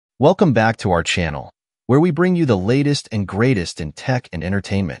Welcome back to our channel, where we bring you the latest and greatest in tech and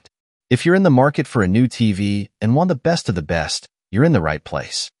entertainment. If you're in the market for a new TV and want the best of the best, you're in the right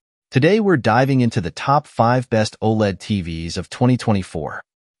place. Today we're diving into the top 5 best OLED TVs of 2024.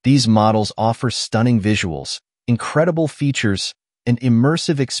 These models offer stunning visuals, incredible features, and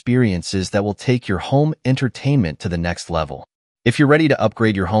immersive experiences that will take your home entertainment to the next level. If you're ready to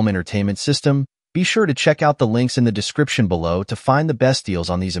upgrade your home entertainment system, be sure to check out the links in the description below to find the best deals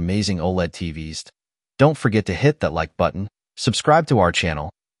on these amazing OLED TVs. Don't forget to hit that like button, subscribe to our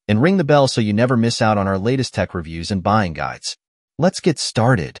channel, and ring the bell so you never miss out on our latest tech reviews and buying guides. Let's get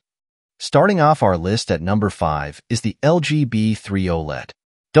started. Starting off our list at number 5 is the LG B3 OLED.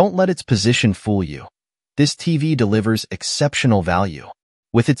 Don't let its position fool you. This TV delivers exceptional value.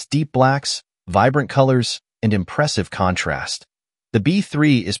 With its deep blacks, vibrant colors, and impressive contrast, the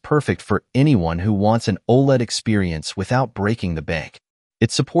B3 is perfect for anyone who wants an OLED experience without breaking the bank.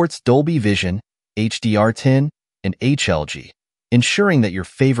 It supports Dolby Vision, HDR10, and HLG, ensuring that your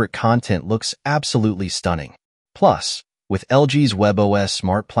favorite content looks absolutely stunning. Plus, with LG's WebOS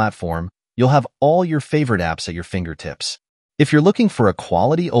smart platform, you'll have all your favorite apps at your fingertips. If you're looking for a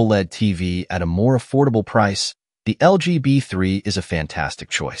quality OLED TV at a more affordable price, the LG B3 is a fantastic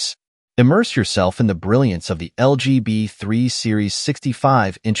choice. Immerse yourself in the brilliance of the LG B3 Series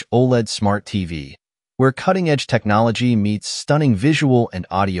 65-inch OLED Smart TV, where cutting-edge technology meets stunning visual and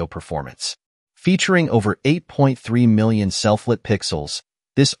audio performance. Featuring over 8.3 million self-lit pixels,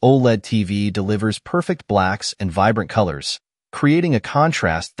 this OLED TV delivers perfect blacks and vibrant colors, creating a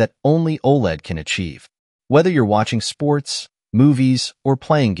contrast that only OLED can achieve. Whether you're watching sports, movies, or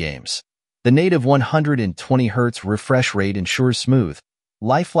playing games, the native 120 Hz refresh rate ensures smooth,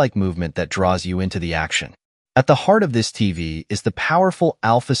 lifelike movement that draws you into the action. At the heart of this TV is the powerful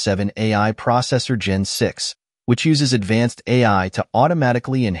Alpha 7 AI processor Gen 6, which uses advanced AI to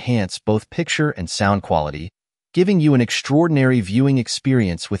automatically enhance both picture and sound quality, giving you an extraordinary viewing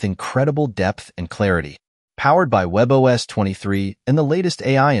experience with incredible depth and clarity. Powered by WebOS 23 and the latest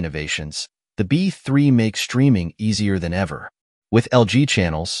AI innovations, the B3 makes streaming easier than ever. With LG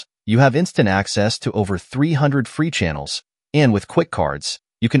channels, you have instant access to over 300 free channels, and with Quick Cards,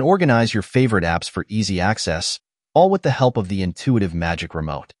 you can organize your favorite apps for easy access, all with the help of the intuitive Magic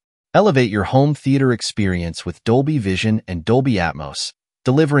Remote. Elevate your home theater experience with Dolby Vision and Dolby Atmos,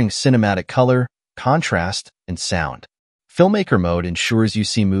 delivering cinematic color, contrast, and sound. Filmmaker Mode ensures you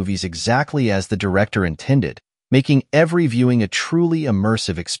see movies exactly as the director intended, making every viewing a truly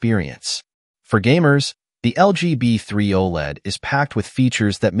immersive experience. For gamers, the LG B3 OLED is packed with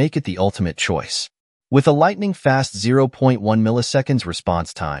features that make it the ultimate choice. With a lightning-fast 0.1 milliseconds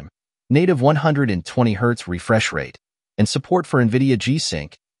response time, native 120 Hz refresh rate, and support for NVIDIA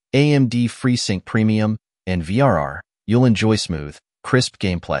G-Sync, AMD FreeSync Premium, and VRR, you'll enjoy smooth, crisp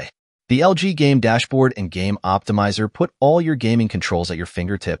gameplay. The LG Game Dashboard and Game Optimizer put all your gaming controls at your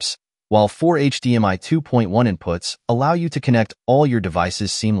fingertips, while 4 HDMI 2.1 inputs allow you to connect all your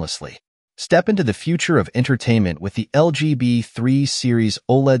devices seamlessly. Step into the future of entertainment with the LG B3 Series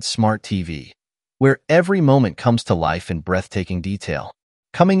OLED Smart TV, where every moment comes to life in breathtaking detail.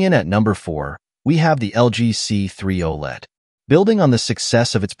 Coming in at number 4, we have the LG C3 OLED. Building on the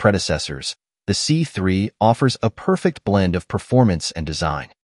success of its predecessors, the C3 offers a perfect blend of performance and design.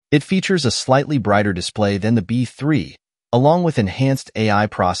 It features a slightly brighter display than the B3, along with enhanced AI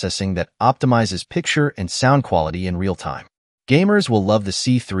processing that optimizes picture and sound quality in real time. Gamers will love the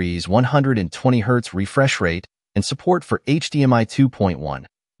C3's 120 Hz refresh rate and support for HDMI 2.1,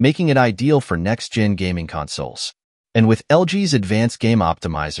 making it ideal for next-gen gaming consoles. And with LG's advanced Game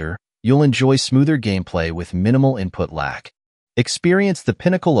Optimizer, you'll enjoy smoother gameplay with minimal input lag. Experience the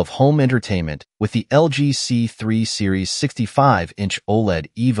pinnacle of home entertainment with the LG C3 Series 65-inch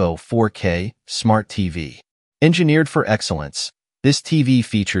OLED Evo 4K Smart TV. Engineered for excellence, this TV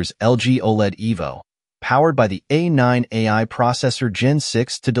features LG OLED Evo, powered by the A9 AI processor Gen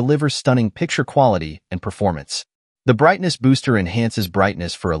 6 to deliver stunning picture quality and performance. The brightness booster enhances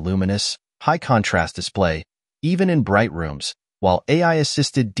brightness for a luminous, high-contrast display, even in bright rooms, while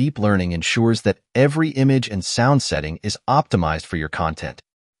AI-assisted deep learning ensures that every image and sound setting is optimized for your content.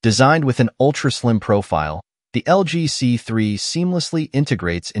 Designed with an ultra-slim profile, the LG C3 seamlessly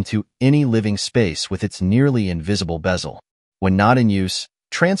integrates into any living space with its nearly invisible bezel. When not in use,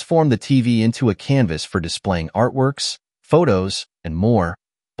 transform the TV into a canvas for displaying artworks, photos, and more,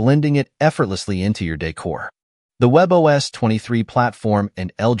 blending it effortlessly into your decor. The WebOS 23 platform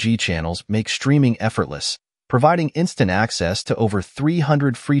and LG channels make streaming effortless, providing instant access to over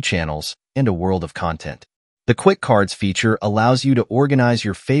 300 free channels and a world of content. The Quick Cards feature allows you to organize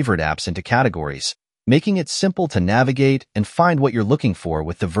your favorite apps into categories, making it simple to navigate and find what you're looking for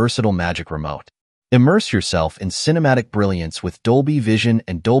with the versatile Magic Remote. Immerse yourself in cinematic brilliance with Dolby Vision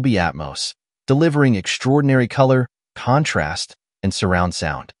and Dolby Atmos, delivering extraordinary color, contrast, and surround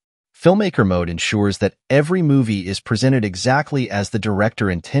sound. Filmmaker Mode ensures that every movie is presented exactly as the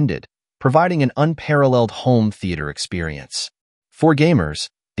director intended, providing an unparalleled home theater experience. For gamers,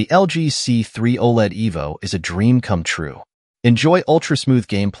 the LG C3 OLED Evo is a dream come true. Enjoy ultra-smooth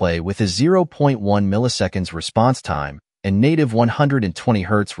gameplay with a 0.1 milliseconds response time and native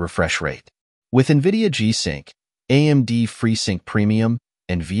 120Hz refresh rate. With NVIDIA G-Sync, AMD FreeSync Premium,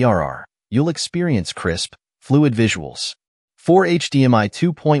 and VRR, you'll experience crisp, fluid visuals. 4 HDMI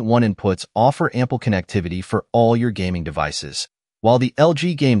 2.1 inputs offer ample connectivity for all your gaming devices, while the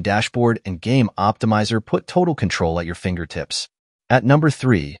LG Game Dashboard and Game Optimizer put total control at your fingertips. At number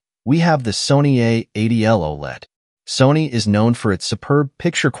 3, we have the Sony A80L OLED. Sony is known for its superb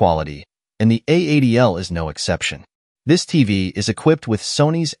picture quality, and the A80L is no exception. This TV is equipped with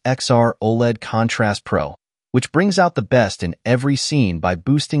Sony's XR OLED Contrast Pro, which brings out the best in every scene by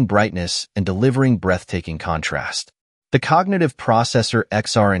boosting brightness and delivering breathtaking contrast. The cognitive processor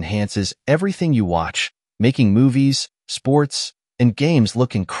XR enhances everything you watch, making movies, sports, and games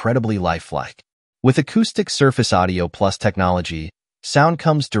look incredibly lifelike. With Acoustic Surface Audio Plus technology, sound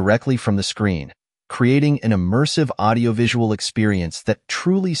comes directly from the screen, creating an immersive audiovisual experience that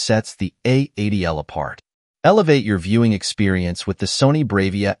truly sets the A80L apart. Elevate your viewing experience with the Sony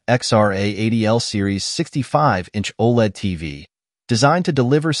Bravia XR A80L Series 65-inch OLED TV, designed to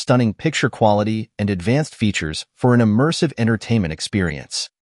deliver stunning picture quality and advanced features for an immersive entertainment experience.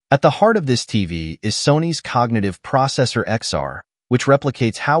 At the heart of this TV is Sony's Cognitive Processor XR, which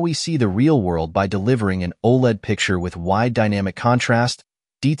replicates how we see the real world by delivering an OLED picture with wide dynamic contrast,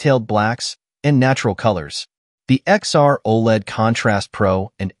 detailed blacks, and natural colors. The XR OLED Contrast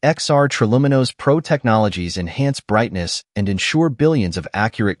Pro and XR Triluminos Pro technologies enhance brightness and ensure billions of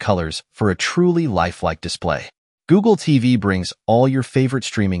accurate colors for a truly lifelike display. Google TV brings all your favorite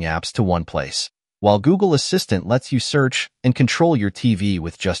streaming apps to one place, while Google Assistant lets you search and control your TV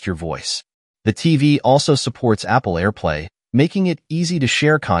with just your voice. The TV also supports Apple AirPlay, making it easy to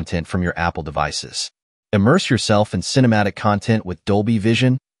share content from your Apple devices. Immerse yourself in cinematic content with Dolby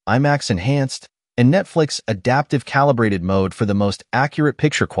Vision, IMAX Enhanced, and Netflix Adaptive Calibrated Mode for the most accurate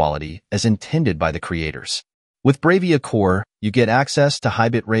picture quality as intended by the creators. With Bravia Core, you get access to high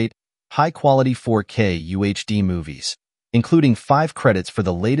bitrate, high-quality 4K UHD movies, including 5 credits for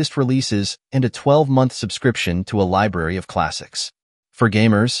the latest releases and a 12-month subscription to a library of classics. For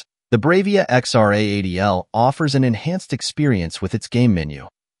gamers, the Bravia XR A80L offers an enhanced experience with its game menu,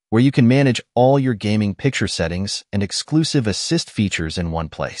 where you can manage all your gaming picture settings and exclusive assist features in one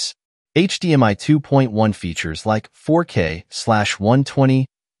place. HDMI 2.1 features like 4K/120,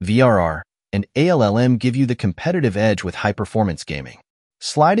 VRR, and ALLM give you the competitive edge with high-performance gaming.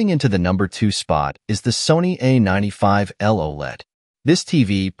 Sliding into the number 2 spot is the Sony A95L OLED. This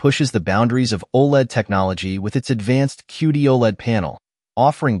TV pushes the boundaries of OLED technology with its advanced QD-OLED panel,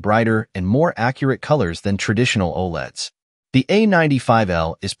 offering brighter and more accurate colors than traditional OLEDs. The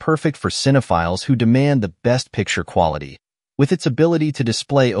A95L is perfect for cinephiles who demand the best picture quality, with its ability to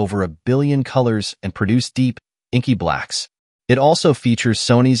display over 1 billion colors and produce deep, inky blacks. It also features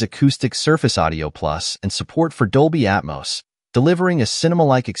Sony's Acoustic Surface Audio Plus and support for Dolby Atmos, delivering a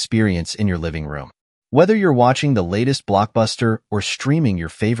cinema-like experience in your living room. Whether you're watching the latest blockbuster or streaming your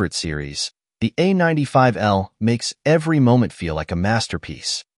favorite series, the A95L makes every moment feel like a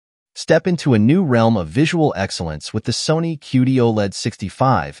masterpiece. Step into a new realm of visual excellence with the Sony QD-OLED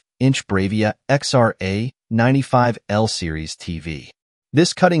 65-inch Bravia XR A95L Series TV.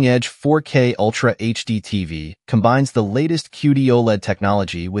 This cutting-edge 4K Ultra HD TV combines the latest QD-OLED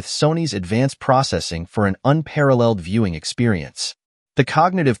technology with Sony's advanced processing for an unparalleled viewing experience. The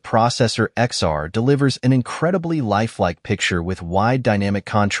Cognitive Processor XR delivers an incredibly lifelike picture with wide dynamic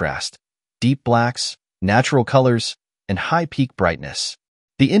contrast, deep blacks, natural colors, and high peak brightness.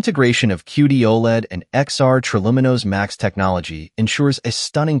 The integration of QD-OLED and XR Triluminos Max technology ensures a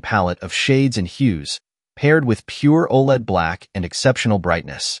stunning palette of shades and hues, paired with pure OLED black and exceptional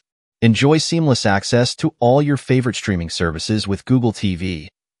brightness. Enjoy seamless access to all your favorite streaming services with Google TV,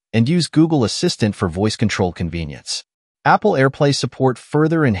 and use Google Assistant for voice control convenience. Apple AirPlay support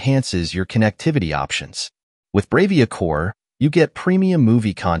further enhances your connectivity options. With Bravia Core, you get premium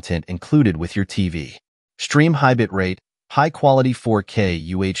movie content included with your TV. Stream high bitrate, high-quality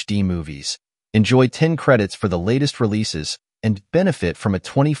 4K UHD movies, enjoy 10 credits for the latest releases, and benefit from a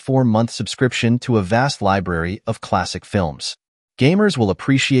 24-month subscription to a vast library of classic films. Gamers will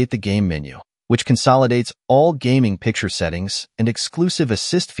appreciate the game menu, which consolidates all gaming picture settings and exclusive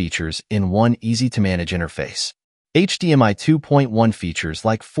assist features in one easy-to-manage interface. HDMI 2.1 features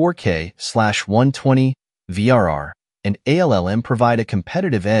like 4K/120, VRR, and ALLM provide a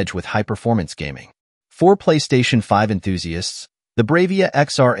competitive edge with high-performance gaming. For PlayStation 5 enthusiasts, the Bravia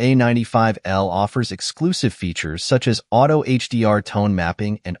XR-A95L offers exclusive features such as Auto HDR tone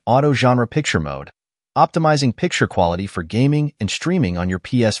mapping and Auto Genre Picture Mode, optimizing picture quality for gaming and streaming on your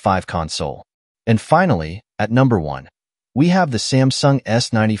PS5 console. And finally, at number 1, we have the Samsung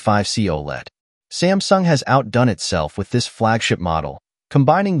S95C OLED. Samsung has outdone itself with this flagship model,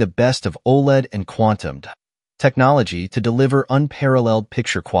 combining the best of OLED and quantum technology to deliver unparalleled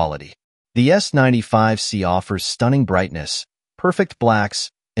picture quality. The S95C offers stunning brightness, perfect blacks,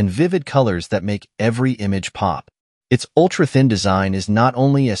 and vivid colors that make every image pop. Its ultra-thin design is not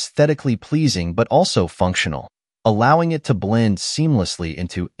only aesthetically pleasing but also functional, allowing it to blend seamlessly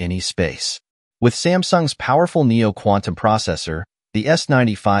into any space. With Samsung's powerful Neo Quantum processor, the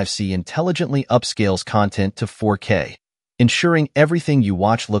S95C intelligently upscales content to 4K, ensuring everything you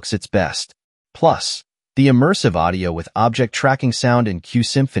watch looks its best. Plus, the immersive audio with object tracking sound and Q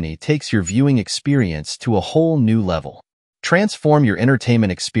Symphony takes your viewing experience to a whole new level. Transform your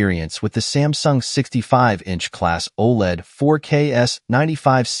entertainment experience with the Samsung 65-inch class OLED 4K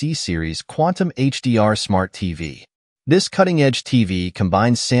S95C Series Quantum HDR Smart TV. This cutting-edge TV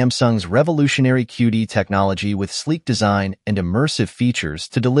combines Samsung's revolutionary QD technology with sleek design and immersive features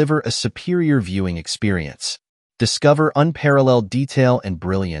to deliver a superior viewing experience. Discover unparalleled detail and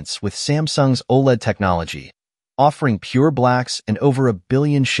brilliance with Samsung's OLED technology, offering pure blacks and over 1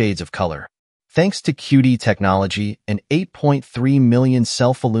 billion shades of color. Thanks to QD technology and 8.3 million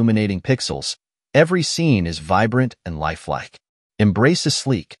self-illuminating pixels, every scene is vibrant and lifelike. Embrace a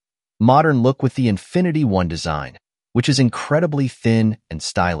sleek, modern look with the Infinity One design, which is incredibly thin and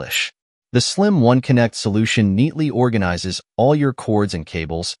stylish. The slim One Connect solution neatly organizes all your cords and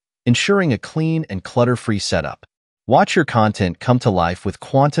cables, ensuring a clean and clutter-free setup. Watch your content come to life with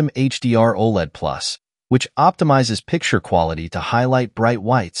Quantum HDR OLED Plus, which optimizes picture quality to highlight bright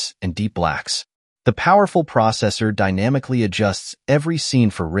whites and deep blacks. The powerful processor dynamically adjusts every scene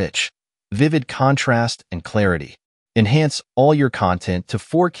for rich, vivid contrast and clarity. Enhance all your content to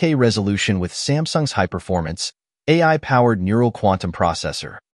 4K resolution with Samsung's high-performance, AI-powered neural quantum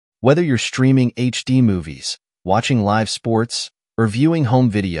processor. Whether you're streaming HD movies, watching live sports, or viewing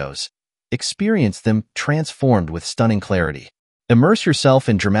home videos, experience them transformed with stunning clarity. Immerse yourself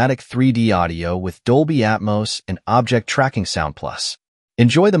in dramatic 3D audio with Dolby Atmos and Object Tracking Sound Plus.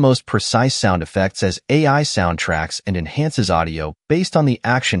 Enjoy the most precise sound effects as AI soundtracks and enhances audio based on the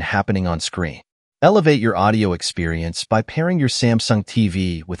action happening on screen. Elevate your audio experience by pairing your Samsung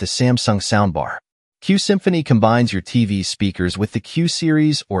TV with a Samsung soundbar. Q Symphony combines your TV speakers with the Q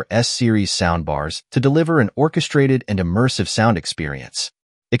Series or S Series soundbars to deliver an orchestrated and immersive sound experience.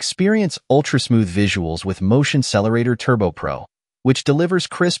 Experience ultra-smooth visuals with Motion Accelerator Turbo Pro, which delivers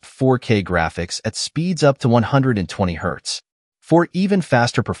crisp 4K graphics at speeds up to 120 Hz. For even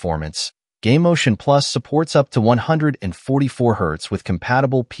faster performance, GameMotion Plus supports up to 144 Hz with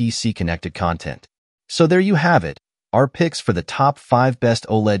compatible PC-connected content. So there you have it, our picks for the top 5 best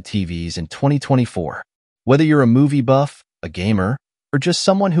OLED TVs in 2024. Whether you're a movie buff, a gamer, or just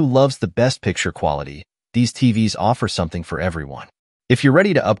someone who loves the best picture quality, these TVs offer something for everyone. If you're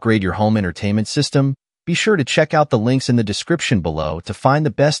ready to upgrade your home entertainment system, be sure to check out the links in the description below to find the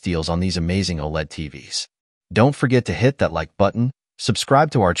best deals on these amazing OLED TVs. Don't forget to hit that like button,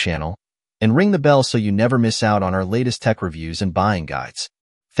 subscribe to our channel, and ring the bell so you never miss out on our latest tech reviews and buying guides.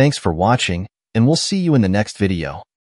 Thanks for watching, and we'll see you in the next video.